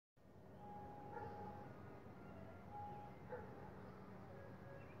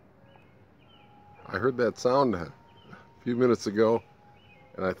I heard that sound a few minutes ago,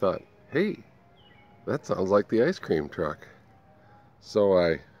 and I thought, hey, that sounds like the ice cream truck. So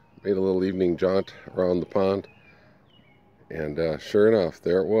I made a little evening jaunt around the pond, and sure enough,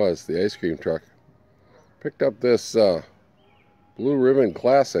 there it was, the ice cream truck. Picked up this Blue Ribbon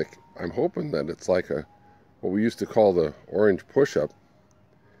Classic. I'm hoping that it's like what we used to call the orange push-up.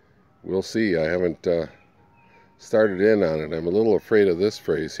 We'll see. I haven't started in on it. I'm a little afraid of this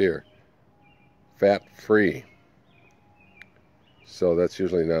phrase here, fat-free. So that's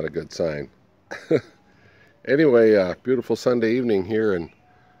usually not a good sign. Anyway, beautiful Sunday evening here in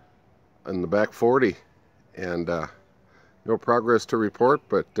the back 40, and no progress to report,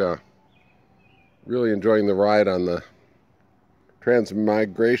 but really enjoying the ride on the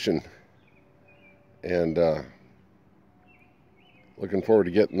transmigration, and looking forward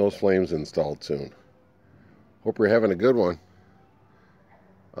to getting those flames installed soon. Hope you're having a good one.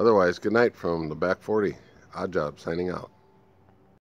 Otherwise, good night from the back 40. Odd Job signing out.